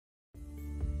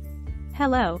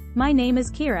Hello, my name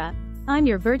is Ciara. I'm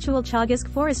your virtual Teagasc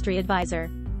forestry advisor.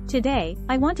 Today,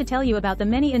 I want to tell you about the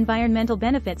many environmental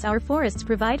benefits our forests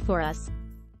provide for us.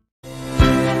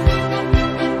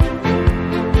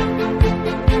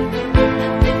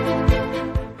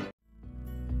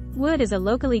 Wood is a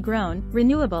locally grown,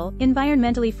 renewable,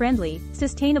 environmentally friendly,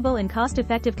 sustainable and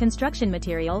cost-effective construction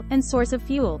material and source of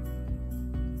fuel.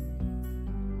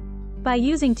 By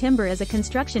using timber as a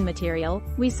construction material,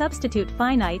 we substitute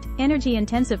finite,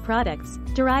 energy-intensive products,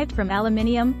 derived from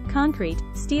aluminium, concrete,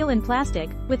 steel and plastic,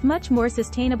 with much more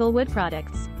sustainable wood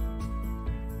products.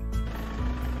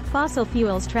 Fossil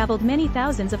fuels traveled many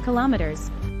thousands of kilometers.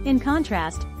 In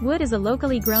contrast, wood is a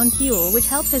locally grown fuel which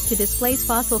helps us to displace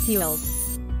fossil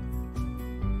fuels.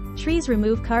 Trees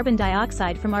remove carbon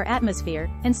dioxide from our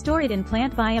atmosphere, and store it in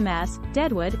plant biomass,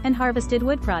 deadwood, and harvested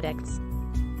wood products.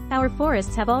 Our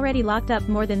forests have already locked up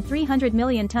more than 300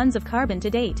 million tons of carbon to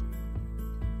date.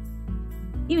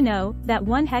 You know that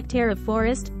 1 hectare of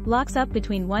forest locks up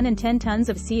between 1 and 10 tons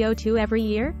of CO2 every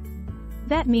year?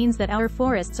 That means that our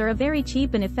forests are a very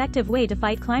cheap and effective way to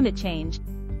fight climate change.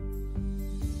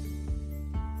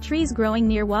 Trees growing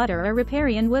near water are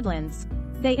riparian woodlands.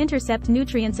 They intercept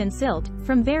nutrients and silt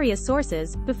from various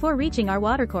sources before reaching our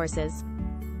watercourses.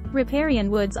 Riparian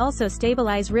woods also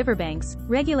stabilize riverbanks,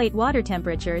 regulate water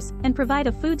temperatures, and provide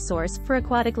a food source for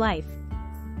aquatic life.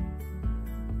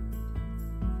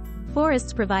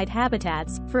 Forests provide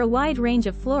habitats for a wide range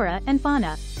of flora and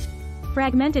fauna.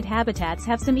 Fragmented habitats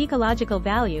have some ecological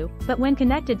value, but when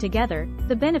connected together,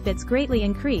 the benefits greatly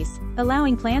increase,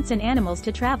 allowing plants and animals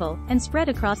to travel and spread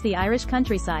across the Irish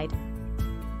countryside.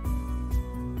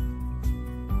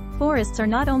 Forests are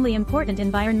not only important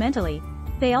environmentally,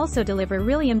 they also deliver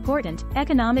really important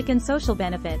economic and social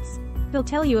benefits. We'll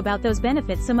tell you about those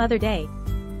benefits some other day.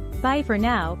 Bye for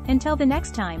now, until the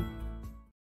next time.